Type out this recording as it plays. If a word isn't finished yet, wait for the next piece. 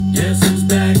Guess who's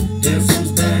back? Guess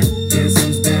who's back? Guess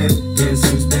who's back?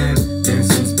 Guess who's back?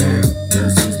 Guess who's back?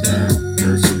 Guess who's back?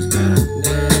 Guess who's back?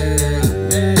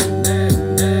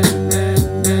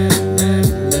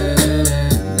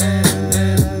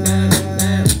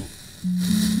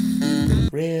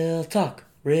 Real talk,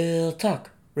 real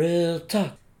talk, real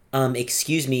talk.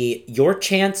 Excuse me, your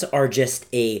chants are just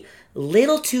a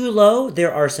little too low.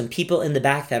 There are some people in the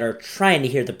back that are trying to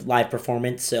hear the live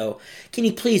performance, so can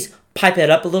you please pipe it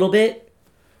up a little bit?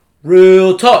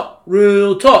 Real talk,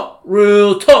 real talk,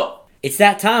 real talk. It's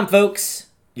that time, folks.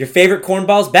 Your favorite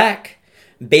cornball's back.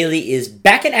 Bailey is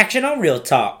back in action on Real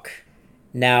Talk.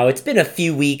 Now, it's been a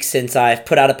few weeks since I've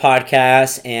put out a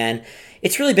podcast, and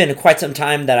it's really been quite some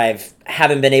time that I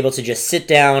haven't been able to just sit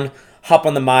down, hop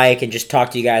on the mic, and just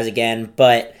talk to you guys again.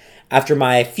 But after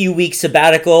my few weeks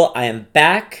sabbatical, I am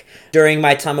back. During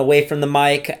my time away from the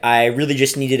mic, I really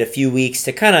just needed a few weeks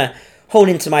to kind of hone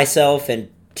into myself and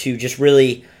to just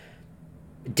really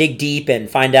dig deep and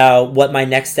find out what my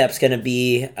next step's going to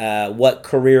be, what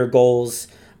career goals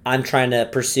I'm trying to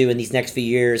pursue in these next few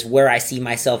years, where I see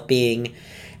myself being.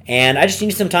 And I just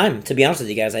needed some time, to be honest with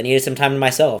you guys. I needed some time to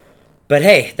myself. But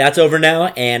hey, that's over now,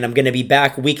 and I'm going to be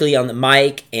back weekly on the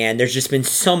mic, and there's just been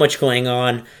so much going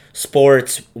on,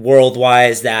 sports,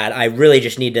 world-wise, that I really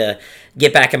just need to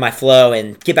get back in my flow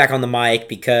and get back on the mic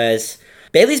because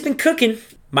Bailey's been cooking.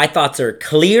 My thoughts are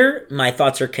clear, my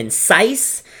thoughts are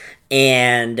concise,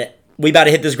 and we about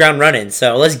to hit this ground running,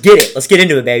 so let's get it. Let's get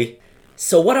into it, baby.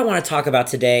 So what I want to talk about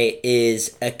today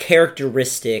is a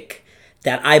characteristic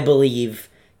that I believe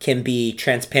can be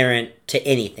transparent to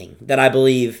anything, that I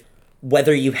believe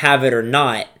whether you have it or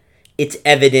not, it's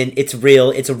evident, it's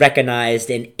real, it's recognized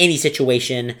in any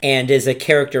situation, and is a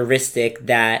characteristic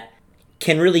that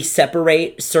can really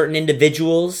separate certain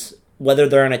individuals, whether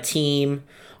they're on a team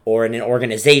or in an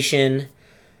organization,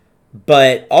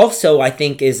 but also I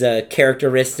think is a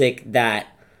characteristic that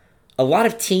a lot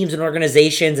of teams and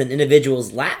organizations and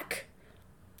individuals lack,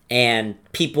 and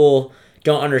people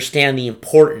don't understand the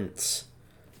importance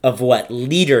of what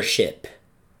leadership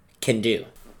can do.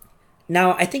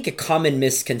 Now, I think a common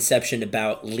misconception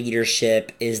about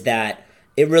leadership is that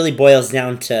it really boils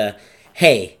down to,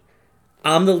 hey,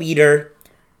 I'm the leader,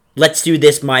 let's do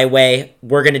this my way,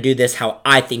 we're going to do this how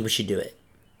I think we should do it.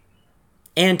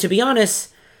 And to be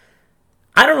honest,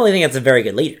 I don't really think that's a very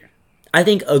good leader. I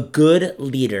think a great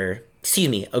leader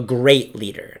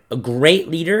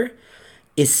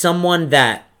is someone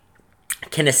that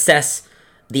can assess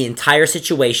the entire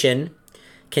situation,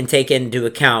 can take into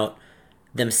account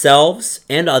themselves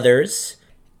and others,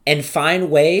 and find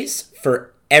ways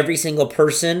for every single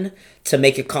person to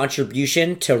make a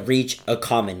contribution to reach a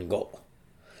common goal.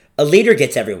 A leader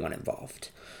gets everyone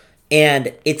involved.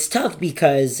 And it's tough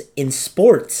because in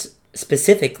sports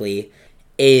specifically,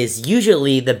 is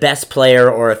usually the best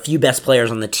player or a few best players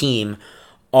on the team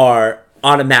are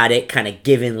automatic kind of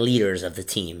given leaders of the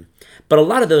team. But a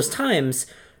lot of those times,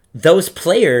 those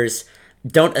players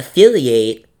don't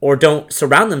affiliate or don't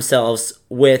surround themselves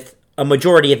with a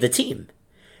majority of the team.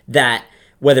 That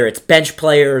whether it's bench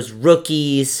players,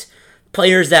 rookies,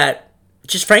 players that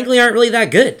just frankly aren't really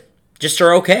that good, just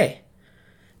are okay.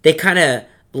 They kind of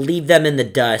leave them in the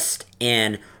dust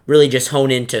and really just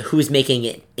hone into who's making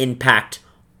an impact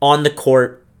on the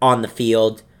court, on the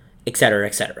field, etc.,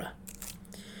 etc.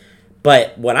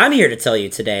 But what I'm here to tell you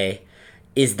today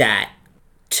is that,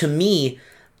 to me,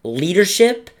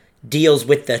 leadership deals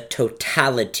with the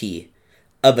totality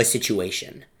of a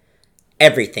situation.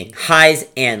 Everything, highs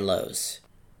and lows.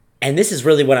 And this is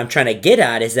really what I'm trying to get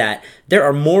at, is that there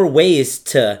are more ways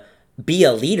to be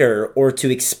a leader or to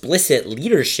explicit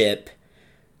leadership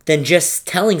than just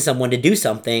telling someone to do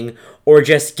something or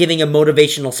just giving a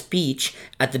motivational speech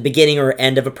at the beginning or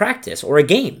end of a practice or a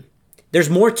game. There's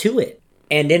more to it.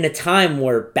 And in a time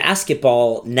where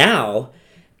basketball now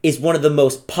is one of the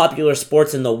most popular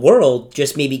sports in the world,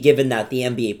 just maybe given that the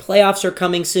NBA playoffs are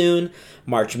coming soon,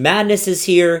 March Madness is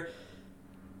here,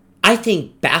 I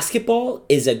think basketball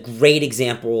is a great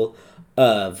example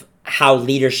of how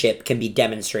leadership can be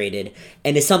demonstrated,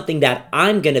 and is something that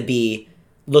I'm going to be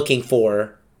looking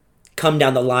for come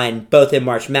down the line, both in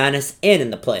March Madness and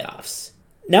in the playoffs.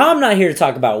 Now, I'm not here to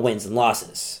talk about wins and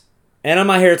losses, and I'm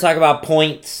not here to talk about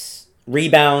points,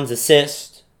 rebounds,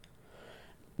 assists.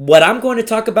 What I'm going to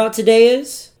talk about today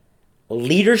is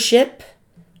leadership,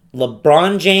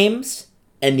 LeBron James,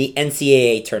 and the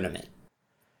NCAA tournament.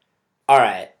 All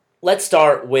right, let's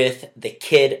start with the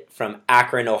kid from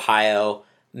Akron, Ohio,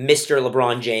 Mr.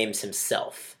 LeBron James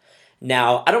himself.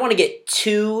 Now, I don't want to get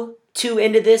too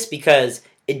into this because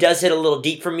It does hit a little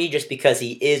deep for me just because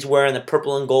he is wearing the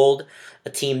purple and gold, a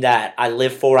team that I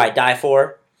live for, I die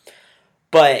for.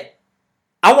 But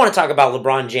I want to talk about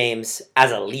LeBron James as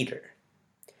a leader.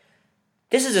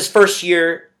 This is his first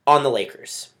year on the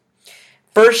Lakers.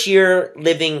 First year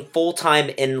living full-time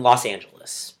in Los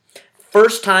Angeles.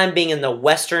 First time being in the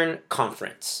Western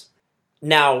Conference.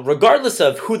 Now, regardless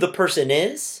of who the person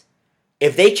is,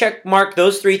 if they check mark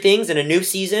those three things in a new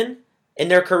season in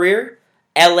their career,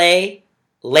 LA,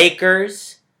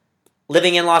 Lakers,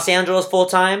 living in Los Angeles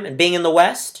full-time and being in the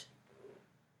West,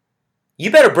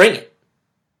 you better bring it.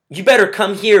 You better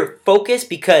come here focused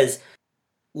because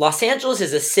Los Angeles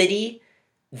is a city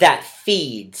that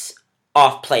feeds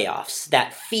off playoffs,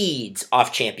 that feeds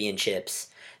off championships,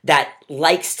 that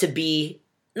likes to be,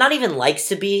 not even likes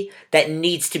to be, that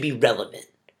needs to be relevant.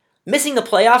 Missing the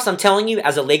playoffs, I'm telling you,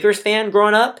 as a Lakers fan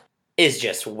growing up, is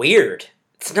just weird.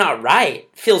 It's not right.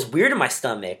 It feels weird in my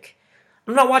stomach.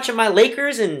 I'm not watching my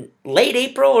Lakers in late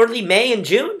April, early May, and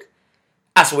June.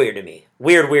 That's weird to me.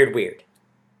 Weird, weird, weird.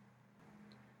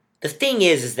 The thing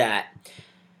is that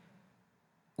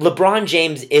LeBron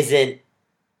James isn't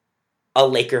a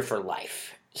Laker for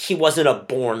life. He wasn't a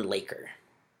born Laker.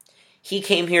 He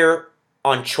came here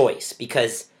on choice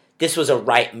because this was a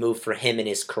right move for him in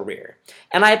his career.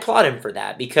 And I applaud him for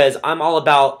that because I'm all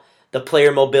about the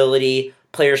player mobility.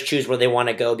 Players choose where they want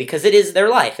to go because it is their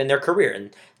life and their career.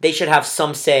 And they should have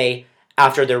some say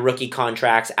after their rookie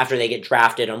contracts, after they get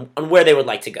drafted, on where they would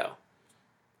like to go.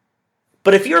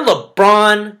 But if you're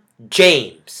LeBron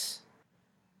James,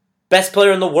 best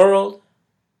player in the world,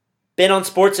 been on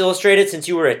Sports Illustrated since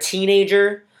you were a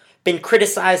teenager, been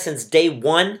criticized since day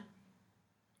one,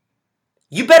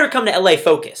 you better come to LA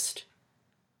focused.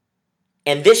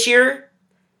 And this year,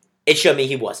 it showed me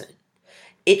he wasn't.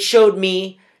 It showed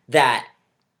me that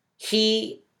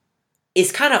he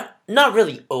is kind of not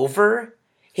really over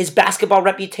his basketball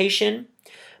reputation,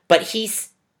 but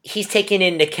he's taken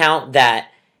into account that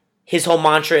his whole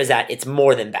mantra is that it's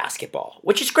more than basketball,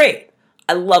 which is great.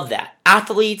 I love that.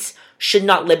 Athletes should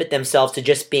not limit themselves to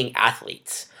just being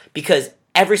athletes because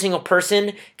every single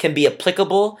person can be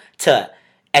applicable to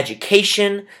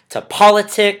education, to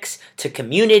politics, to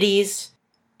communities.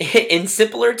 In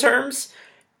simpler terms,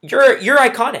 you're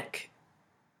iconic.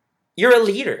 You're a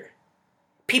leader.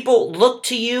 People look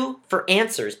to you for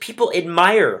answers. People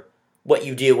admire what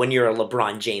you do when you're a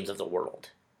LeBron James of the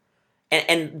world.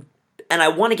 And I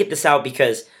want to get this out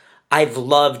because I've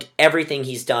loved everything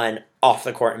he's done off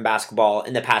the court in basketball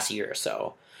in the past year or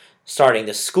so. Starting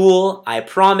the school, I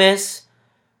promise,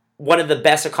 one of the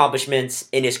best accomplishments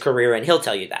in his career, and he'll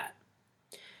tell you that.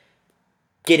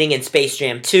 Getting in Space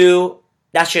Jam 2,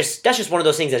 that's just one of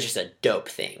those things that's just a dope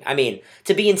thing. I mean,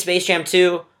 to be in Space Jam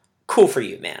 2, cool for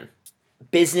you, man.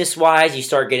 Business-wise, you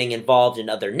start getting involved in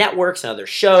other networks and other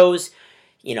shows.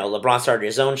 You know, LeBron started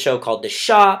his own show called The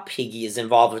Shop. He is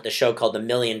involved with a show called The $1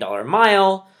 Million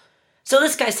Mile. So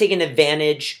this guy's taking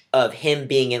advantage of him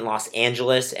being in Los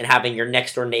Angeles and having your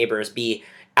next-door neighbors be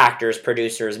actors,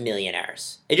 producers,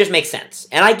 millionaires. It just makes sense.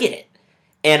 And I get it.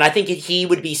 And I think he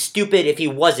would be stupid if he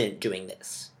wasn't doing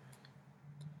this.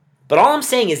 But all I'm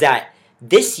saying is that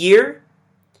this year,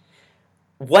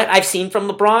 what I've seen from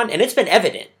LeBron, and it's been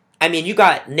evident. I mean, you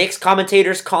got Knicks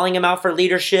commentators calling him out for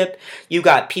leadership. You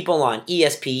got people on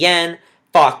ESPN,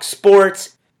 Fox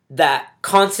Sports, that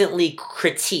constantly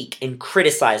critique and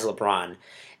criticize LeBron.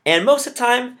 And most of the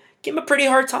time, give him a pretty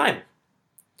hard time.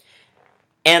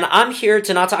 And I'm here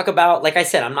to not talk about, like I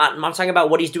said, I'm not talking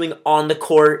about what he's doing on the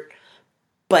court.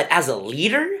 But as a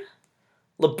leader,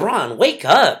 LeBron, wake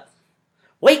up.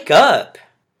 Wake up.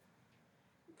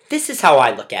 This is how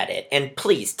I look at it. And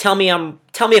please, tell me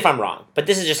if I'm wrong. But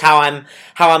this is just how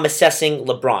I'm assessing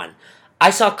LeBron. I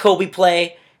saw Kobe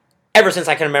play ever since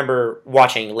I can remember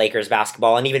watching Lakers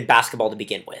basketball and even basketball to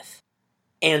begin with.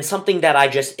 And something that I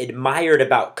just admired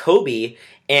about Kobe,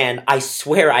 and I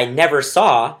swear I never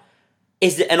saw,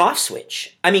 is an off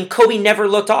switch. I mean, Kobe never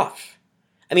looked off.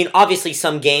 I mean, obviously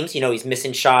some games, he's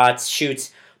missing shots,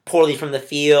 shoots poorly from the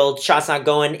field, shots not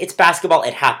going. It's basketball,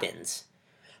 it happens.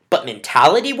 But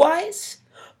mentality-wise,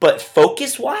 but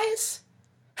focus-wise,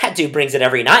 that dude brings it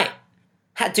every night.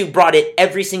 That dude brought it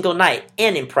every single night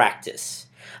and in practice.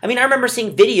 I mean, I remember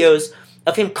seeing videos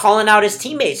of him calling out his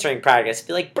teammates during practice.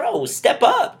 Be like, bro, step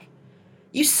up.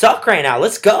 You suck right now.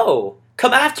 Let's go.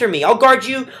 Come after me. I'll guard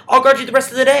you the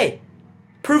rest of the day.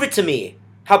 Prove it to me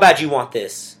how bad you want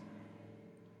this.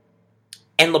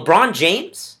 And LeBron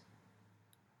James,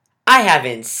 I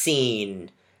haven't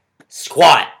seen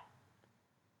squat.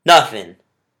 Nothing.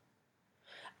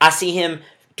 I see him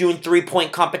doing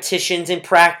 3-point competitions in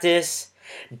practice,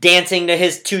 dancing to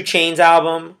his 2 Chainz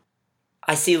album.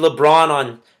 I see LeBron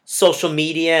on social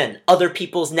media and other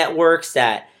people's networks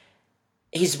that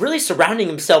he's really surrounding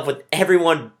himself with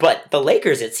everyone but the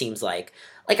Lakers, it seems like.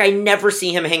 Like, I never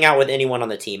see him hang out with anyone on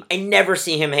the team. I never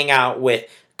see him hang out with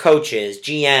coaches,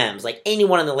 GMs, like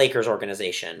anyone in the Lakers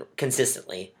organization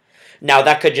consistently. Now,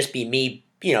 that could just be me,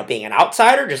 being an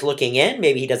outsider, just looking in.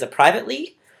 Maybe he does it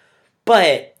privately.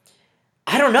 But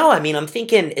I don't know. I mean, I'm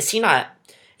thinking, is he not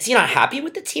happy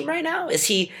with the team right now? Is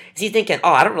he thinking,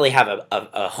 oh, I don't really have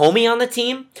a homie on the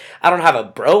team. I don't have a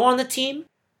bro on the team.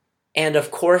 And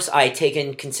of course, I take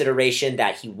in consideration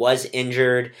that he was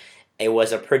injured. It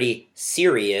was a pretty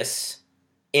serious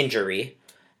injury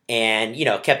and,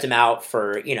 kept him out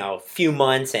for, a few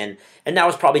months and that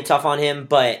was probably tough on him.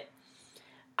 But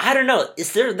I don't know.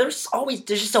 There's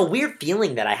just a weird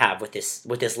feeling that I have with this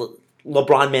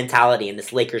LeBron mentality and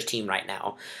this Lakers team right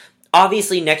now.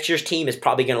 Obviously, next year's team is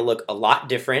probably going to look a lot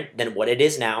different than what it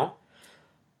is now.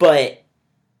 But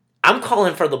I'm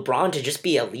calling for LeBron to just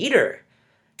be a leader.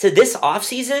 To this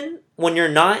offseason, when you're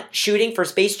not shooting for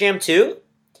Space Jam 2,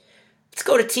 let's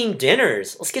go to team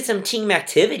dinners. Let's get some team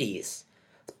activities.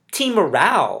 Team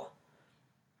morale.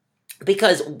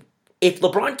 Because if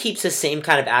LeBron keeps the same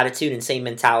kind of attitude and same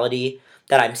mentality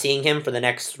that I'm seeing him for the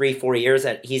next 3-4 years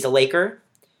that he's a Laker,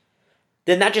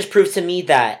 then that just proves to me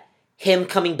that him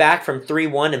coming back from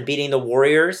 3-1 and beating the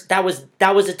Warriors, that was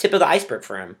the tip of the iceberg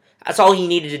for him. That's all he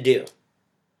needed to do.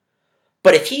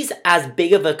 But if he's as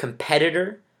big of a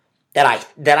competitor that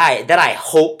I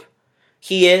hope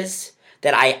he is,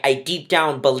 that I deep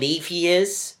down believe he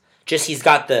is, just he's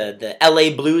got the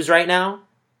LA blues right now,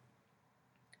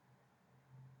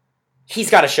 he's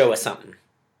got to show us something.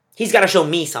 He's got to show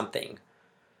me something.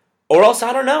 Or else,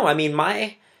 I don't know. I mean,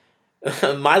 my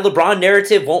LeBron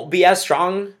narrative won't be as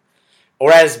strong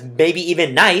or as maybe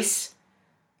even nice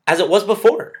as it was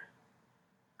before.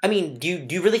 I mean, do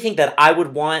you really think that I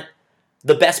would want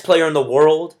the best player in the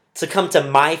world to come to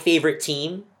my favorite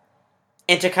team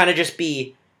and to kind of just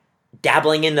be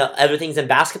dabbling in the other things in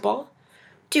basketball?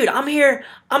 Dude, I'm here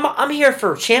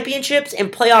for championships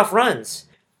and playoff runs.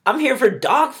 I'm here for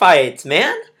dogfights,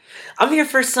 man. I'm here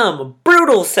for some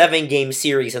brutal 7-game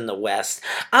series in the West.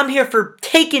 I'm here for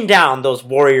taking down those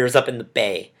Warriors up in the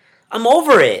Bay. I'm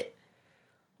over it.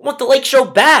 I want the Lake Show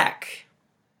back.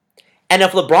 And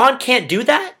if LeBron can't do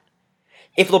that,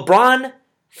 if LeBron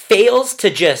fails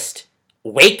to just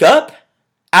wake up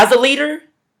as a leader,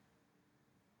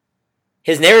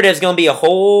 his narrative is going to be a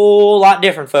whole lot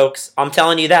different, folks. I'm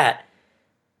telling you that.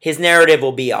 His narrative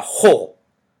will be a whole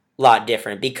lot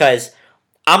different because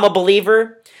I'm a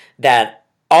believer that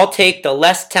I'll take the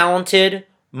less talented,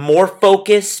 more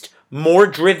focused, more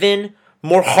driven,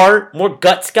 more heart, more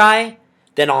guts guy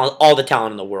than all the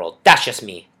talent in the world. That's just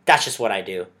me. That's just what I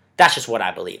do. That's just what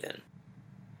I believe in.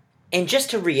 And just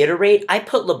to reiterate, I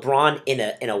put LeBron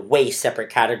in a way separate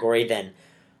category than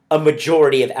a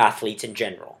majority of athletes in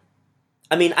general.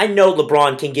 I mean, I know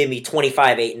LeBron can give me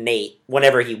 25, 8, and 8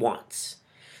 whenever he wants.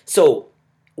 So,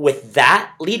 with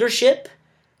that leadership,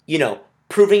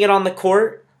 proving it on the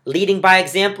court, leading by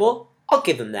example, I'll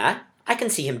give him that. I can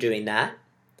see him doing that.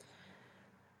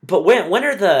 But when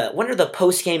are the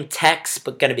post-game texts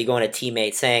going to be going to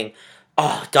teammates saying,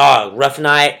 "Oh, dog, rough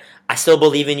night. I still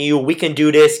believe in you. We can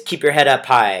do this. Keep your head up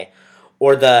high."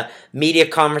 Or the media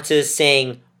conferences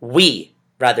saying "we"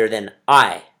 rather than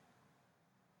 "I."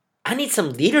 I need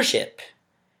some leadership.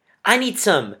 I need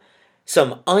some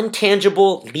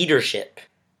untangible leadership.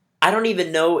 I don't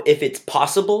even know if it's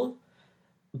possible,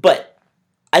 but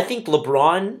I think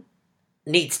LeBron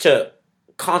needs to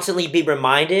constantly be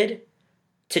reminded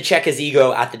to check his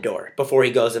ego at the door before he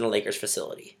goes in a Lakers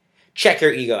facility. Check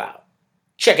your ego out.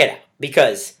 Check it out.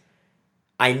 Because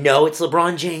I know it's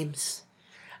LeBron James.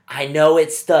 I know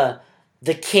it's the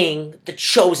king, the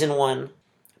chosen one.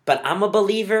 But I'm a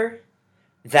believer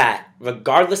that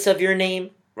regardless of your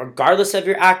name, regardless of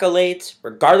your accolades,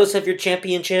 regardless of your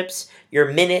championships,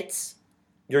 your minutes,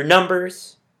 your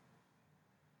numbers,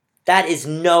 that is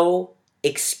no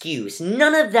excuse.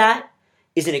 None of that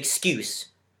is an excuse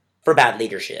for bad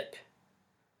leadership.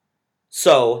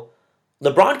 So,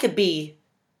 LeBron could be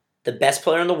the best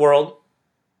player in the world,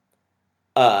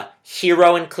 a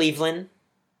hero in Cleveland,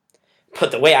 but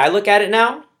the way I look at it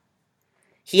now,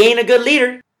 he ain't a good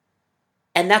leader.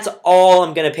 And that's all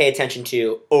I'm going to pay attention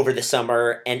to over the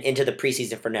summer and into the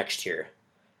preseason for next year.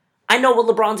 I know what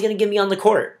LeBron's going to give me on the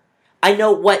court. I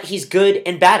know what he's good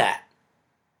and bad at.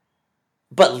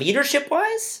 But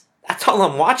leadership-wise, that's all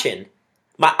I'm watching.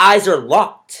 My eyes are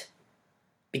locked.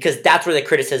 Because that's where the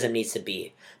criticism needs to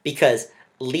be. Because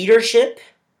leadership,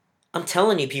 I'm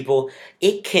telling you people,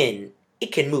 it can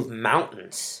move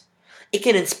mountains. It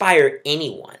can inspire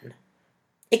anyone.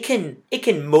 It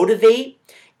can motivate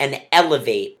and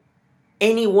elevate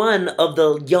any one of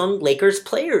the young Lakers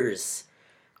players.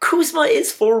 Kuzma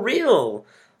is for real.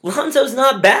 Lonzo's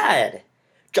not bad.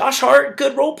 Josh Hart,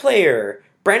 good role player.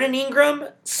 Brandon Ingram,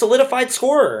 solidified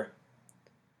scorer.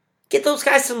 Get those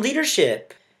guys some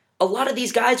leadership. A lot of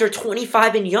these guys are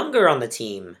 25 and younger on the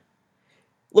team.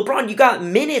 LeBron, you got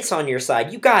minutes on your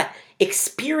side. You got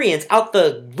experience out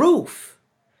the roof.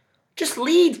 Just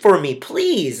lead for me,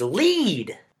 please.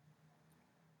 Lead.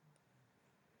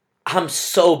 I'm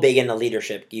so big into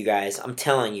leadership, you guys. I'm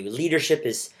telling you, leadership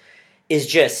is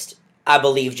just, I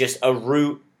believe, just a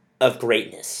root of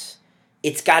greatness.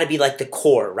 It's got to be like the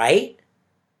core, right?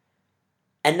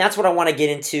 And that's what I want to get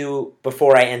into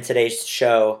before I end today's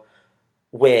show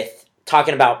with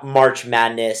talking about March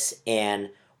Madness and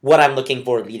what I'm looking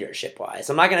for leadership-wise.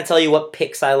 I'm not going to tell you what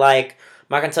picks I like. I'm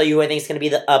not going to tell you who I think is going to be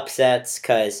the upsets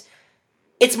because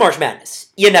it's March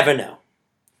Madness. You never know.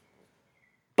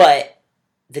 But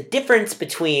the difference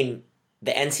between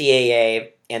the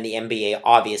NCAA and the NBA,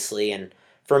 obviously, and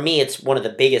for me it's one of the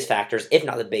biggest factors, if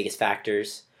not the biggest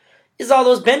factors, is all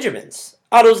those Benjamins.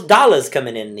 All those dollars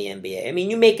coming in the NBA. I mean,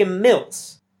 you making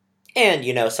mills. And,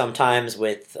 sometimes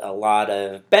with a lot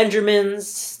of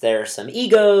Benjamins, there are some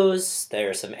egos,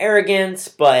 there's some arrogance,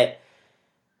 but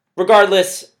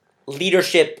regardless,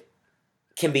 leadership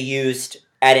can be used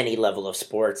at any level of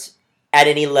sports, at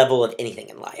any level of anything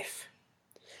in life.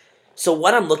 So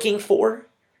what I'm looking for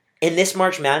in this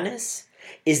March Madness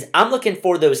is I'm looking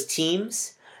for those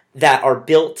teams that are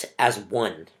built as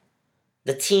one.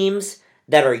 The teams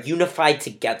that are unified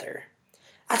together.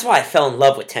 That's why I fell in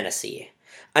love with Tennessee.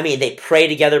 I mean, they pray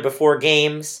together before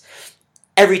games.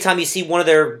 Every time you see one of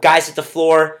their guys at the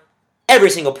floor, every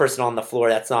single person on the floor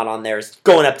that's not on there is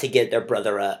going up to get their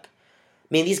brother up. I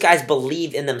mean, these guys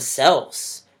believe in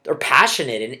themselves. They're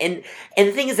passionate. And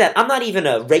the thing is that I'm not even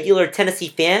a regular Tennessee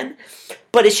fan,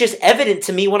 but it's just evident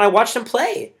to me when I watch them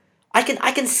play. I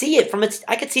can see it from the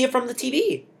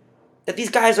TV. That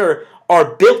these guys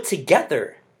are built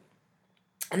together.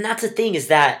 And that's the thing is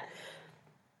that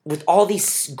with all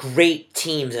these great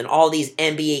teams and all these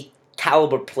NBA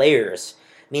caliber players,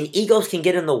 I mean, egos can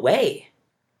get in the way.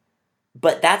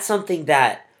 But that's something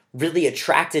that really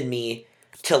attracted me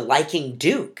to liking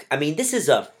Duke. I mean, this is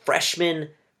a freshman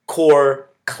core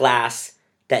class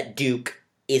that Duke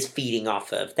is feeding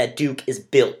off of, that Duke is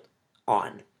built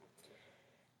on.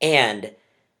 And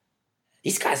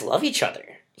these guys love each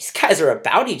other. These guys are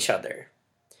about each other.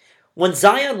 When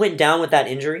Zion went down with that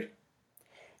injury,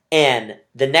 and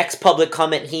the next public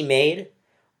comment he made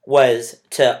was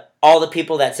to all the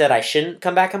people that said I shouldn't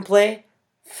come back and play,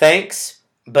 thanks,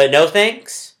 but no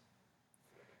thanks.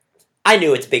 I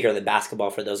knew it's bigger than basketball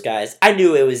for those guys. I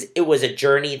knew it was a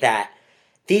journey that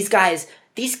these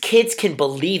kids can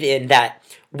believe in, that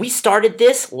we started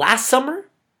this last summer.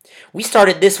 We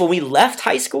started this when we left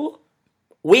high school.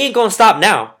 We ain't gonna stop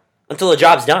now until the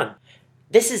job's done.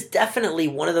 This is definitely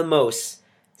one of the most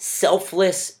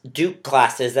selfless Duke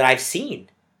classes that I've seen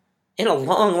in a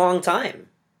long, long time.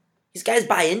 These guys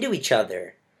buy into each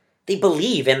other. They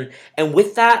believe, and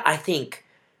with that, I think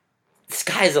the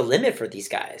sky's the limit for these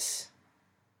guys.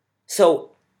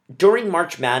 So, during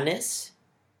March Madness,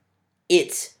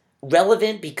 it's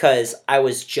relevant because I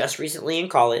was just recently in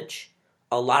college.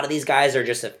 A lot of these guys are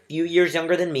just a few years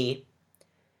younger than me,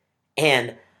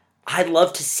 and I'd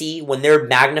love to see when they're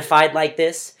magnified like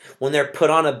this, when they're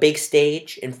put on a big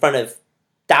stage in front of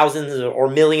thousands or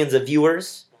millions of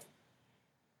viewers.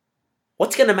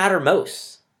 What's going to matter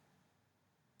most?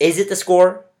 Is it the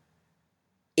score?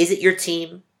 Is it your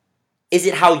team? Is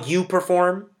it how you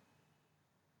perform?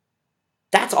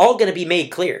 That's all going to be made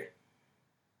clear.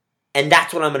 And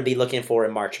that's what I'm going to be looking for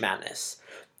in March Madness,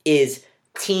 is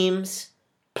teams,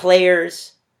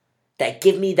 players that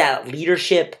give me that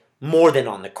leadership more than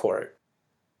on the court.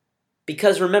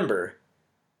 Because remember,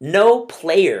 no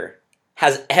player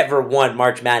has ever won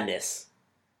March Madness.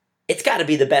 It's got to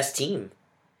be the best team.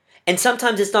 And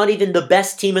sometimes it's not even the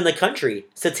best team in the country,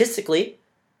 statistically.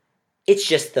 It's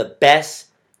just the best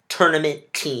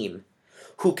tournament team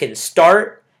who can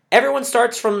start. Everyone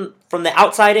starts from the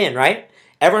outside in, right?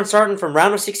 Everyone's starting from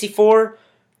round of 64,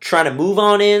 trying to move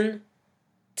on in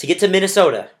to get to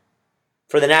Minnesota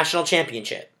for the national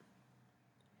championship.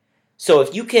 So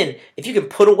if you can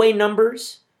put away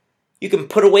numbers, you can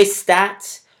put away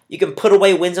stats, you can put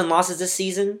away wins and losses this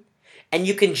season, and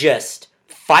you can just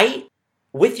fight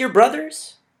with your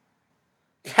brothers,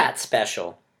 that's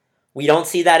special. We don't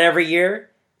see that every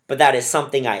year, but that is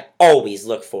something I always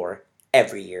look for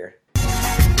every year.